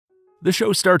The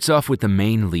show starts off with the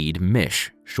main lead,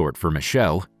 Mish, short for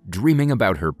Michelle, dreaming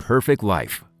about her perfect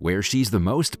life, where she's the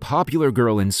most popular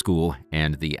girl in school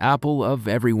and the apple of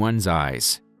everyone's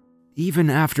eyes. Even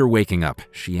after waking up,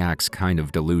 she acts kind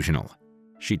of delusional.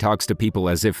 She talks to people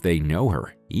as if they know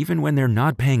her, even when they're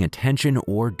not paying attention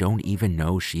or don't even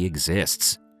know she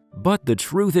exists. But the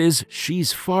truth is,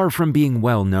 she's far from being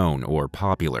well-known or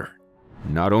popular.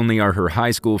 Not only are her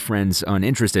high school friends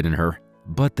uninterested in her,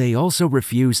 but they also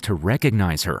refuse to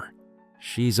recognize her.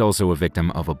 She's also a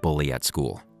victim of a bully at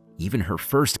school. Even her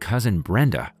first cousin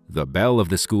Brenda, the belle of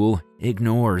the school,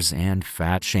 ignores and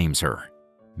fat-shames her.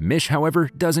 Mish, however,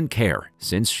 doesn't care,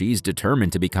 since she's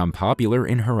determined to become popular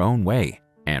in her own way,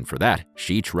 and for that,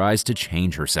 she tries to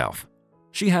change herself.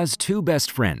 She has two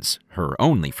best friends, her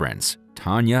only friends,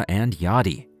 Tanya and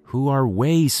Yadi, who are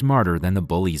way smarter than the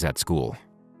bullies at school.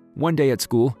 One day at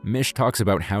school, Mish talks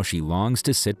about how she longs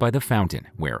to sit by the fountain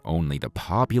where only the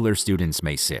popular students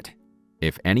may sit.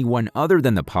 If anyone other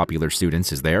than the popular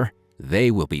students is there,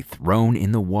 they will be thrown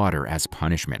in the water as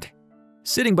punishment.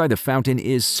 Sitting by the fountain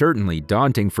is certainly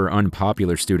daunting for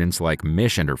unpopular students like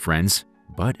Mish and her friends,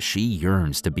 but she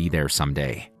yearns to be there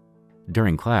someday.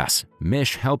 During class,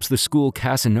 Mish helps the school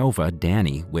Casanova,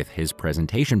 Danny, with his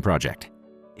presentation project.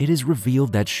 It is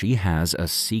revealed that she has a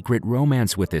secret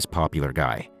romance with this popular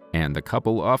guy, and the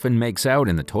couple often makes out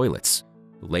in the toilets.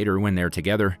 Later, when they're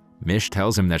together, Mish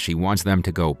tells him that she wants them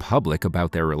to go public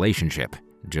about their relationship,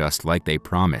 just like they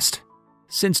promised.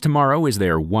 Since tomorrow is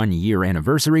their one-year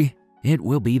anniversary, it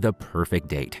will be the perfect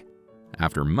date.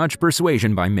 After much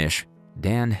persuasion by Mish,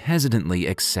 Dan hesitantly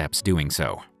accepts doing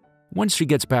so. Once she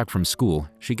gets back from school,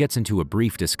 she gets into a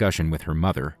brief discussion with her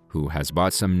mother, who has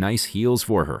bought some nice heels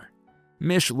for her.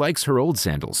 Mish likes her old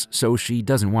sandals, so she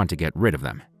doesn't want to get rid of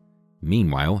them.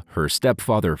 Meanwhile, her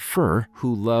stepfather, Fur,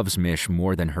 who loves Mish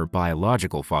more than her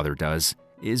biological father does,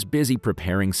 is busy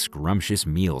preparing scrumptious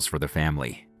meals for the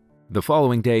family. The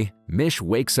following day, Mish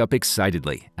wakes up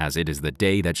excitedly, as it is the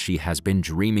day that she has been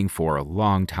dreaming for a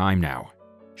long time now.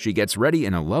 She gets ready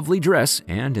in a lovely dress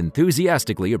and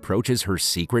enthusiastically approaches her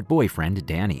secret boyfriend,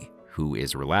 Danny, who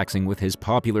is relaxing with his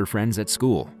popular friends at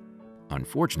school.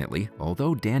 Unfortunately,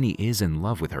 although Danny is in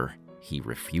love with her, he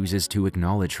refuses to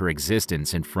acknowledge her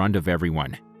existence in front of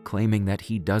everyone, claiming that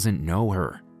he doesn't know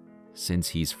her. Since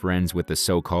he's friends with the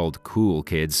so-called cool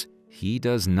kids, he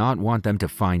does not want them to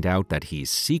find out that he's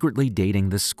secretly dating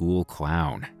the school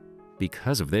clown.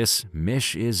 Because of this,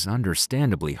 Mish is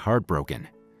understandably heartbroken.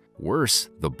 Worse,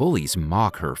 the bullies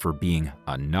mock her for being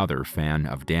another fan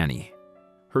of Danny.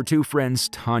 Her two friends,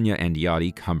 Tanya and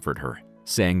Yadi, comfort her,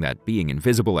 saying that being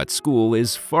invisible at school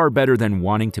is far better than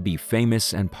wanting to be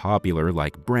famous and popular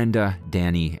like Brenda,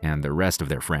 Danny, and the rest of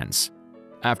their friends.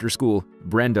 After school,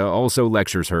 Brenda also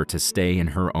lectures her to stay in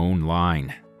her own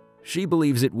line. She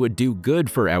believes it would do good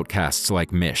for outcasts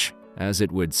like Mish, as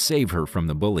it would save her from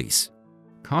the bullies.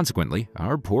 Consequently,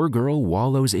 our poor girl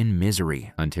wallows in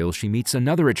misery until she meets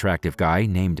another attractive guy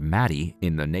named Matty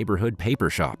in the neighborhood paper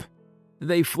shop.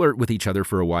 They flirt with each other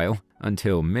for a while,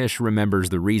 until Mish remembers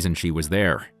the reason she was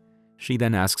there. She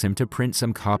then asks him to print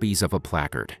some copies of a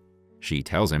placard. She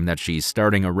tells him that she's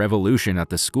starting a revolution at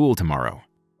the school tomorrow.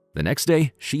 The next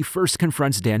day, she first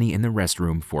confronts Danny in the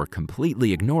restroom for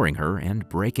completely ignoring her and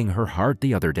breaking her heart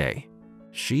the other day.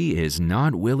 She is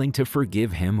not willing to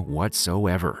forgive him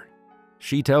whatsoever.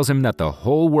 She tells him that the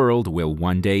whole world will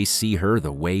one day see her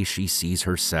the way she sees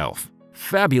herself,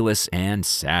 fabulous and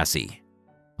sassy.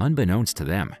 Unbeknownst to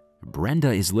them,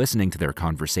 Brenda is listening to their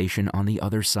conversation on the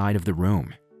other side of the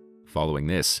room. Following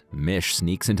this, Mish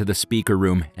sneaks into the speaker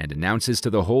room and announces to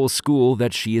the whole school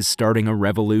that she is starting a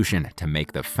revolution to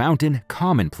make the fountain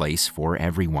commonplace for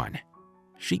everyone.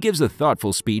 She gives a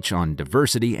thoughtful speech on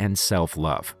diversity and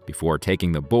self-love before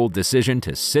taking the bold decision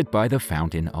to sit by the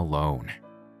fountain alone.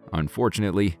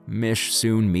 Unfortunately, Mish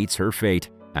soon meets her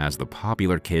fate as the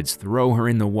popular kids throw her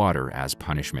in the water as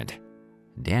punishment.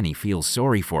 Danny feels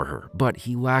sorry for her, but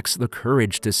he lacks the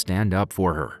courage to stand up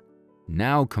for her.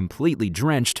 Now completely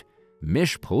drenched,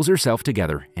 Mish pulls herself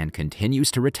together and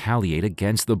continues to retaliate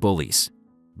against the bullies.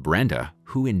 Brenda,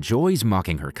 who enjoys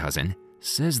mocking her cousin,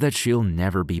 says that she'll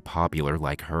never be popular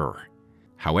like her.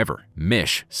 However,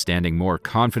 Mish, standing more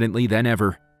confidently than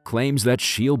ever, claims that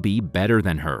she'll be better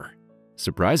than her.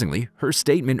 Surprisingly, her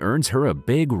statement earns her a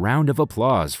big round of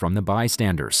applause from the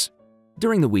bystanders.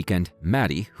 During the weekend,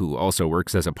 Maddie, who also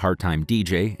works as a part-time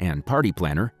DJ and party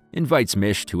planner, invites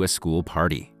Mish to a school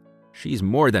party. She's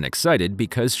more than excited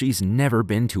because she's never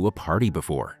been to a party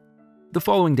before. The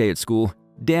following day at school,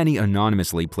 Danny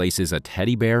anonymously places a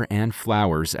teddy bear and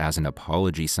flowers as an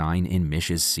apology sign in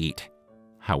Mish's seat.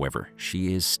 However,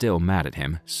 she is still mad at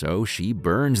him, so she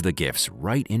burns the gifts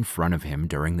right in front of him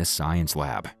during the science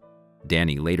lab.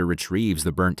 Danny later retrieves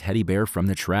the burnt teddy bear from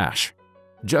the trash.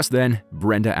 Just then,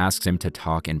 Brenda asks him to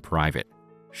talk in private.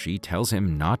 She tells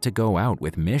him not to go out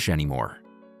with Mish anymore.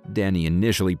 Danny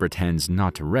initially pretends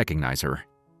not to recognize her.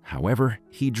 However,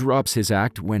 he drops his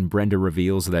act when Brenda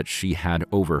reveals that she had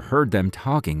overheard them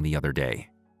talking the other day.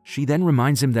 She then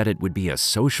reminds him that it would be a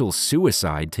social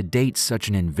suicide to date such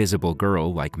an invisible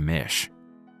girl like Mish.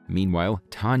 Meanwhile,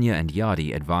 Tanya and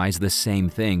Yadi advise the same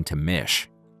thing to Mish.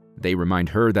 They remind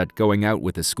her that going out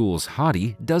with the school's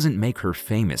hottie doesn't make her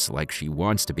famous like she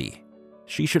wants to be.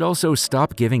 She should also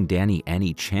stop giving Danny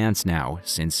any chance now,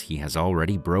 since he has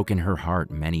already broken her heart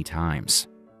many times.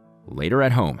 Later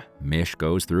at home, Mish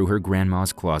goes through her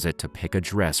grandma's closet to pick a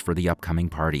dress for the upcoming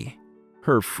party.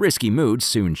 Her frisky mood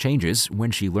soon changes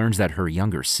when she learns that her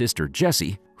younger sister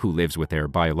Jessie, who lives with their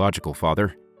biological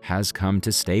father, has come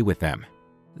to stay with them.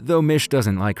 Though Mish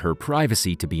doesn't like her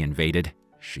privacy to be invaded,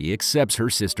 she accepts her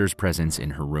sister's presence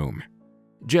in her room.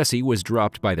 Jessie was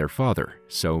dropped by their father,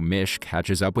 so Mish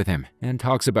catches up with him and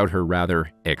talks about her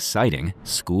rather exciting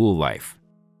school life.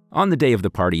 On the day of the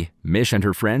party, Mish and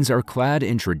her friends are clad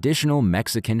in traditional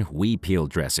Mexican huipil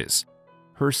dresses.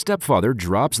 Her stepfather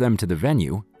drops them to the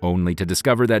venue, only to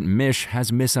discover that Mish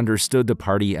has misunderstood the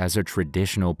party as a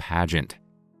traditional pageant.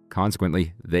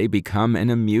 Consequently, they become an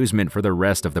amusement for the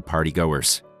rest of the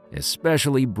partygoers,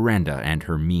 especially Brenda and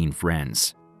her mean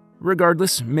friends.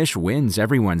 Regardless, Mish wins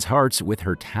everyone's hearts with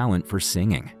her talent for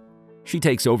singing. She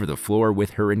takes over the floor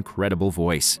with her incredible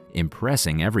voice,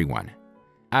 impressing everyone.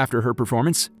 After her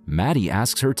performance, Maddie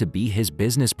asks her to be his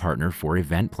business partner for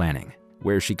event planning,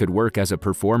 where she could work as a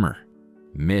performer.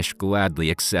 Mish gladly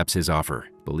accepts his offer,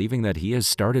 believing that he has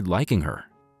started liking her.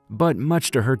 But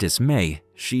much to her dismay,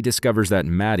 she discovers that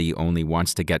Maddie only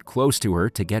wants to get close to her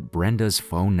to get Brenda's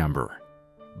phone number.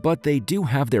 But they do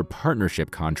have their partnership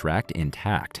contract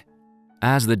intact.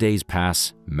 As the days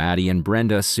pass, Maddie and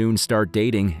Brenda soon start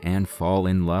dating and fall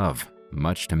in love,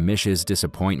 much to Mish's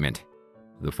disappointment.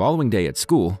 The following day at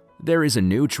school, there is a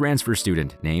new transfer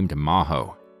student named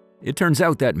Maho. It turns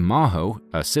out that Maho,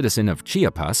 a citizen of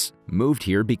Chiapas, moved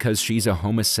here because she's a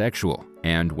homosexual,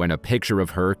 and when a picture of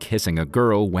her kissing a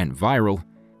girl went viral,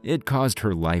 it caused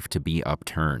her life to be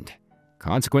upturned.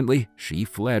 Consequently, she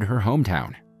fled her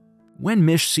hometown. When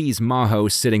Mish sees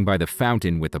Maho sitting by the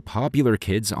fountain with the popular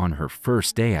kids on her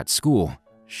first day at school,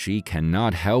 she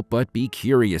cannot help but be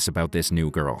curious about this new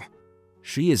girl.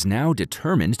 She is now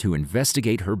determined to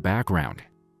investigate her background.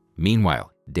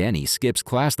 Meanwhile, Danny skips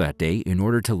class that day in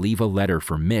order to leave a letter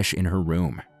for Mish in her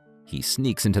room. He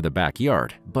sneaks into the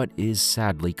backyard, but is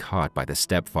sadly caught by the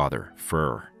stepfather,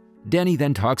 Fur. Danny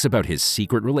then talks about his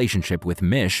secret relationship with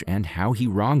Mish and how he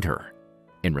wronged her.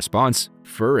 In response,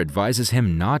 Fur advises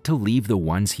him not to leave the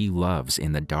ones he loves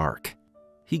in the dark.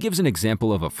 He gives an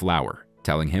example of a flower,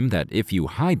 telling him that if you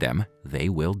hide them, they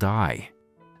will die.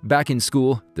 Back in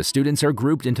school, the students are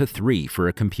grouped into 3 for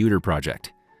a computer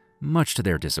project. Much to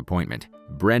their disappointment,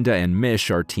 Brenda and Mish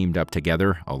are teamed up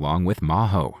together along with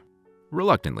Maho.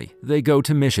 Reluctantly, they go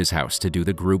to Mish's house to do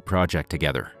the group project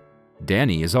together.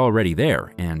 Danny is already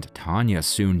there, and Tanya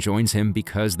soon joins him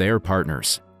because they're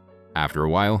partners. After a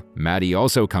while, Maddie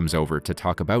also comes over to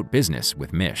talk about business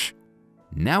with Mish.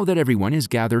 Now that everyone is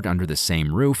gathered under the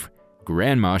same roof,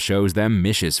 Grandma shows them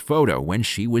Mish's photo when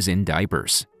she was in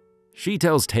diapers. She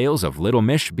tells tales of little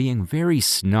Mish being very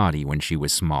snotty when she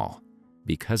was small.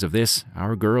 Because of this,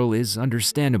 our girl is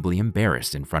understandably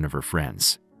embarrassed in front of her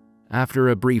friends. After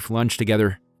a brief lunch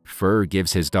together, Fur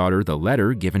gives his daughter the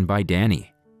letter given by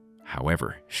Danny.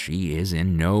 However, she is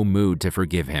in no mood to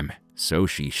forgive him, so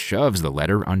she shoves the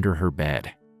letter under her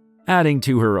bed. Adding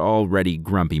to her already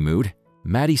grumpy mood,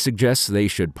 Maddie suggests they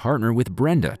should partner with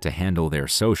Brenda to handle their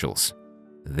socials.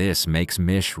 This makes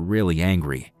Mish really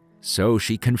angry, so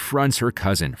she confronts her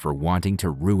cousin for wanting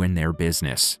to ruin their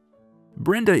business.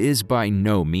 Brenda is by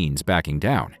no means backing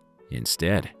down.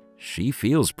 Instead, she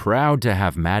feels proud to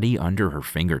have Maddie under her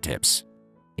fingertips.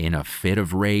 In a fit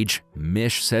of rage,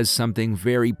 Mish says something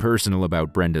very personal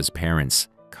about Brenda's parents,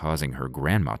 causing her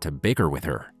grandma to bicker with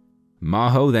her.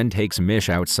 Maho then takes Mish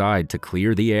outside to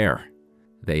clear the air.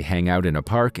 They hang out in a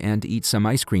park and eat some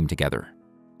ice cream together.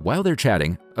 While they're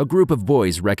chatting, a group of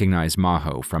boys recognize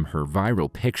Maho from her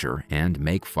viral picture and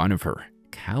make fun of her,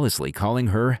 callously calling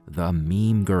her the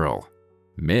meme girl.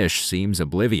 Mish seems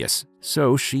oblivious,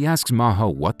 so she asks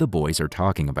Maho what the boys are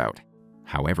talking about.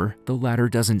 However, the latter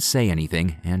doesn't say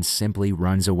anything and simply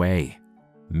runs away.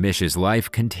 Mish's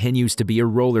life continues to be a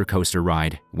roller coaster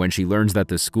ride when she learns that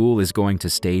the school is going to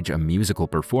stage a musical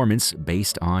performance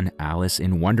based on Alice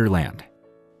in Wonderland.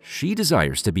 She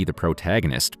desires to be the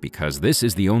protagonist because this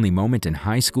is the only moment in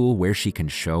high school where she can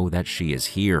show that she is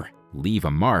here, leave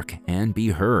a mark, and be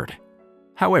heard.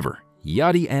 However,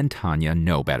 Yadi and Tanya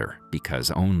know better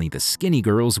because only the skinny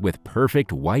girls with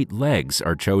perfect white legs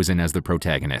are chosen as the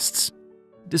protagonists.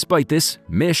 Despite this,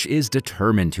 Mish is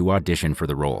determined to audition for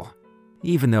the role.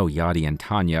 Even though Yadi and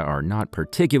Tanya are not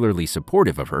particularly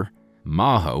supportive of her,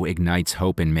 Maho ignites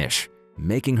hope in Mish,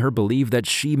 making her believe that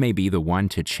she may be the one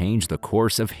to change the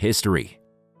course of history.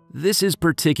 This is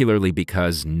particularly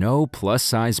because no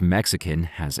plus-size Mexican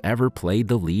has ever played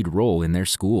the lead role in their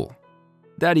school.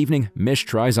 That evening, Mish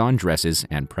tries on dresses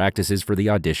and practices for the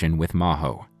audition with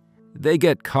Maho. They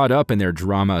get caught up in their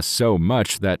drama so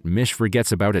much that Mish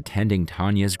forgets about attending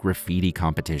Tanya's graffiti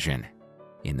competition.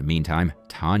 In the meantime,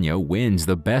 Tanya wins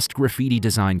the best graffiti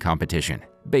design competition,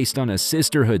 based on a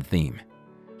sisterhood theme.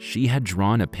 She had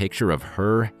drawn a picture of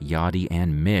her, Yadi,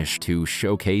 and Mish to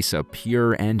showcase a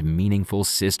pure and meaningful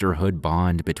sisterhood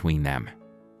bond between them.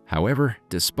 However,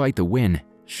 despite the win,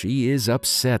 she is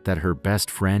upset that her best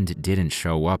friend didn't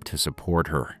show up to support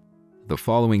her. The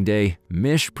following day,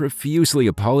 Mish profusely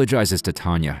apologizes to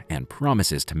Tanya and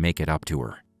promises to make it up to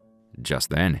her. Just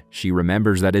then, she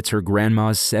remembers that it's her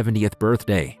grandma's 70th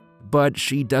birthday, but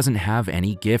she doesn't have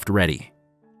any gift ready.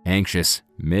 Anxious,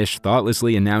 Mish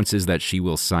thoughtlessly announces that she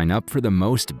will sign up for the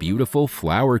Most Beautiful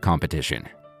Flower competition.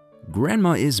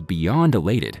 Grandma is beyond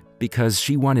elated because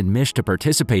she wanted Mish to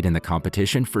participate in the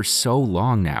competition for so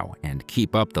long now and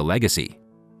keep up the legacy.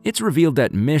 It's revealed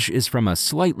that Mish is from a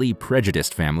slightly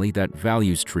prejudiced family that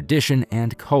values tradition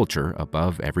and culture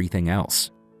above everything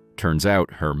else. Turns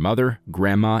out her mother,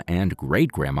 grandma, and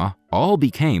great-grandma all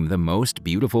became the most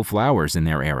beautiful flowers in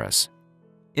their eras.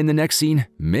 In the next scene,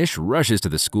 Mish rushes to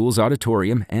the school's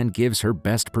auditorium and gives her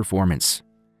best performance.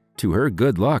 To her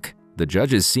good luck, the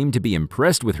judges seem to be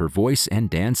impressed with her voice and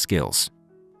dance skills.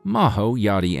 Maho,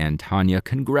 Yadi, and Tanya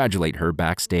congratulate her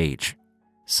backstage.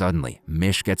 Suddenly,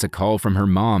 Mish gets a call from her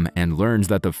mom and learns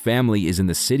that the family is in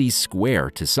the city's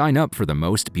square to sign up for the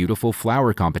Most Beautiful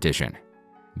Flower competition.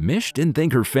 Mish didn't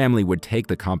think her family would take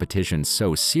the competition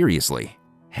so seriously.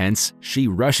 Hence, she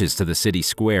rushes to the city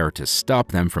square to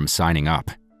stop them from signing up.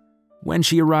 When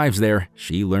she arrives there,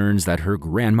 she learns that her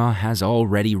grandma has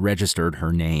already registered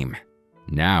her name.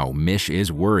 Now, Mish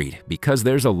is worried because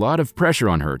there's a lot of pressure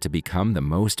on her to become the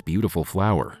most beautiful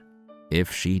flower.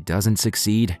 If she doesn't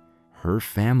succeed, her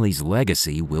family's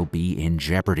legacy will be in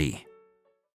jeopardy.